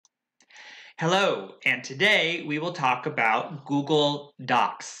Hello, and today we will talk about Google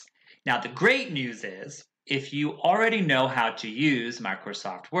Docs. Now, the great news is if you already know how to use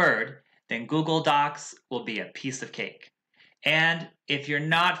Microsoft Word, then Google Docs will be a piece of cake. And if you're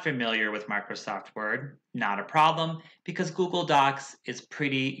not familiar with Microsoft Word, not a problem because Google Docs is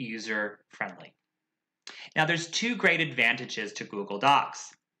pretty user friendly. Now, there's two great advantages to Google Docs.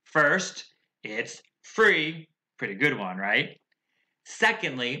 First, it's free, pretty good one, right?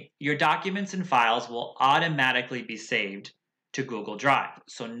 Secondly, your documents and files will automatically be saved to Google Drive,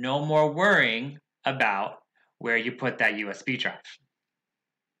 so no more worrying about where you put that USB drive.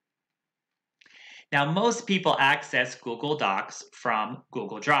 Now, most people access Google Docs from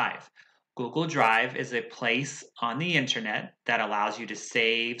Google Drive. Google Drive is a place on the internet that allows you to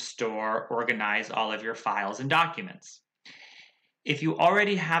save, store, organize all of your files and documents. If you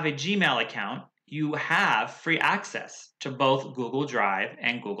already have a Gmail account, you have free access to both Google Drive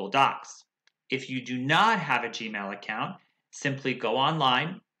and Google Docs. If you do not have a Gmail account, simply go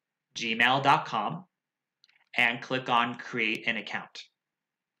online, gmail.com, and click on Create an Account.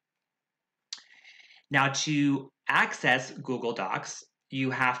 Now, to access Google Docs,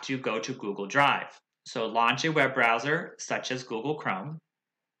 you have to go to Google Drive. So launch a web browser such as Google Chrome,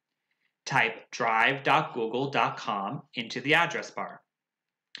 type drive.google.com into the address bar.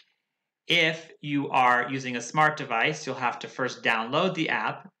 If you are using a smart device, you'll have to first download the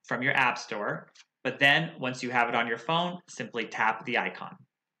app from your app store, but then once you have it on your phone, simply tap the icon.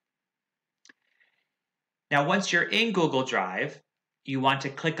 Now, once you're in Google Drive, you want to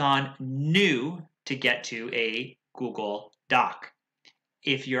click on New to get to a Google Doc.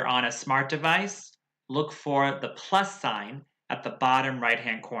 If you're on a smart device, look for the plus sign at the bottom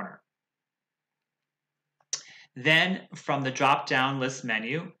right-hand corner. Then, from the drop-down list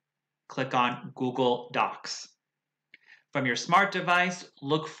menu, click on Google Docs. From your smart device,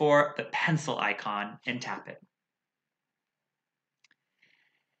 look for the pencil icon and tap it.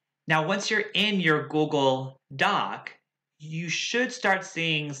 Now, once you're in your Google Doc, you should start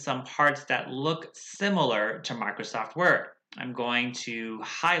seeing some parts that look similar to Microsoft Word. I'm going to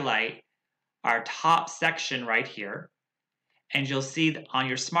highlight our top section right here, and you'll see that on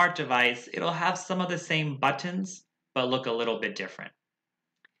your smart device, it'll have some of the same buttons, but look a little bit different.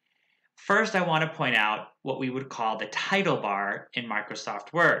 First, I want to point out what we would call the title bar in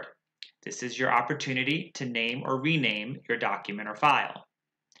Microsoft Word. This is your opportunity to name or rename your document or file.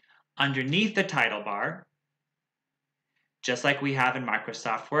 Underneath the title bar, just like we have in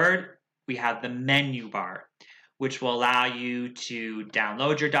Microsoft Word, we have the menu bar, which will allow you to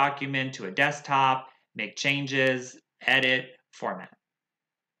download your document to a desktop, make changes, edit, format.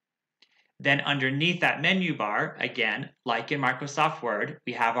 Then underneath that menu bar, again, like in Microsoft Word,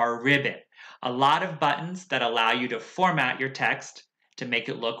 we have our ribbon. A lot of buttons that allow you to format your text to make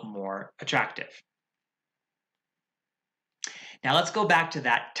it look more attractive. Now let's go back to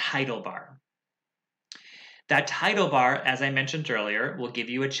that title bar. That title bar, as I mentioned earlier, will give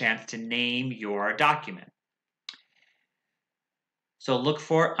you a chance to name your document. So look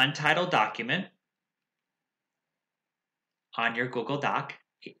for Untitled Document on your Google Doc.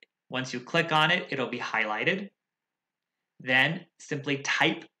 Once you click on it, it'll be highlighted. Then simply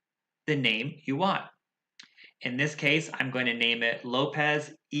type the name you want. In this case, I'm going to name it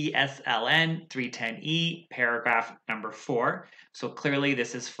Lopez ESLN 310E, paragraph number 4. So clearly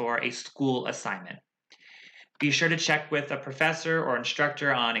this is for a school assignment. Be sure to check with a professor or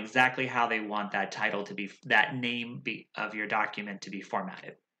instructor on exactly how they want that title to be, that name of your document to be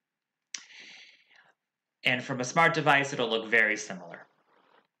formatted. And from a smart device, it'll look very similar.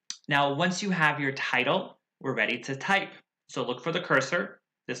 Now, once you have your title, we're ready to type. So look for the cursor.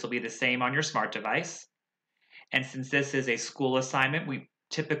 This will be the same on your smart device. And since this is a school assignment, we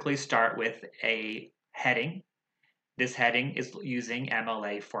typically start with a heading. This heading is using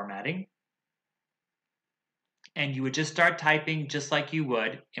MLA formatting. And you would just start typing just like you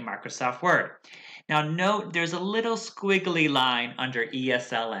would in Microsoft Word. Now note there's a little squiggly line under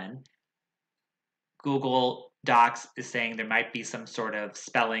ESLN. Google Docs is saying there might be some sort of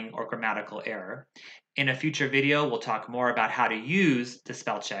spelling or grammatical error. In a future video, we'll talk more about how to use the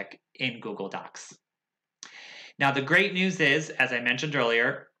spell check in Google Docs. Now, the great news is, as I mentioned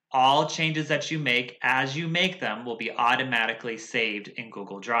earlier, all changes that you make as you make them will be automatically saved in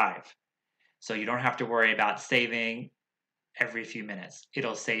Google Drive. So you don't have to worry about saving every few minutes.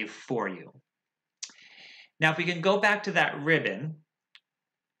 It'll save for you. Now, if we can go back to that ribbon,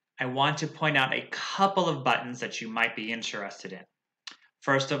 I want to point out a couple of buttons that you might be interested in.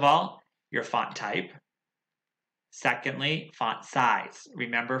 First of all, your font type. Secondly, font size.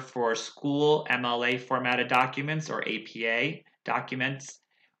 Remember, for school MLA formatted documents or APA documents,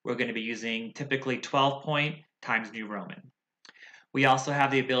 we're going to be using typically 12 point Times New Roman. We also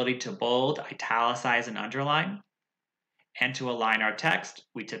have the ability to bold, italicize, and underline. And to align our text,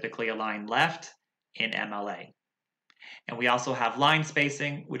 we typically align left in MLA. And we also have line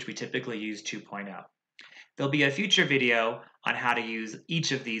spacing, which we typically use 2.0. There'll be a future video on how to use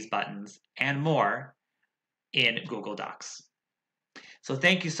each of these buttons and more in Google Docs. So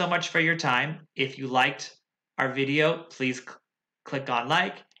thank you so much for your time. If you liked our video, please click on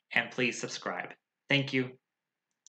like and please subscribe. Thank you.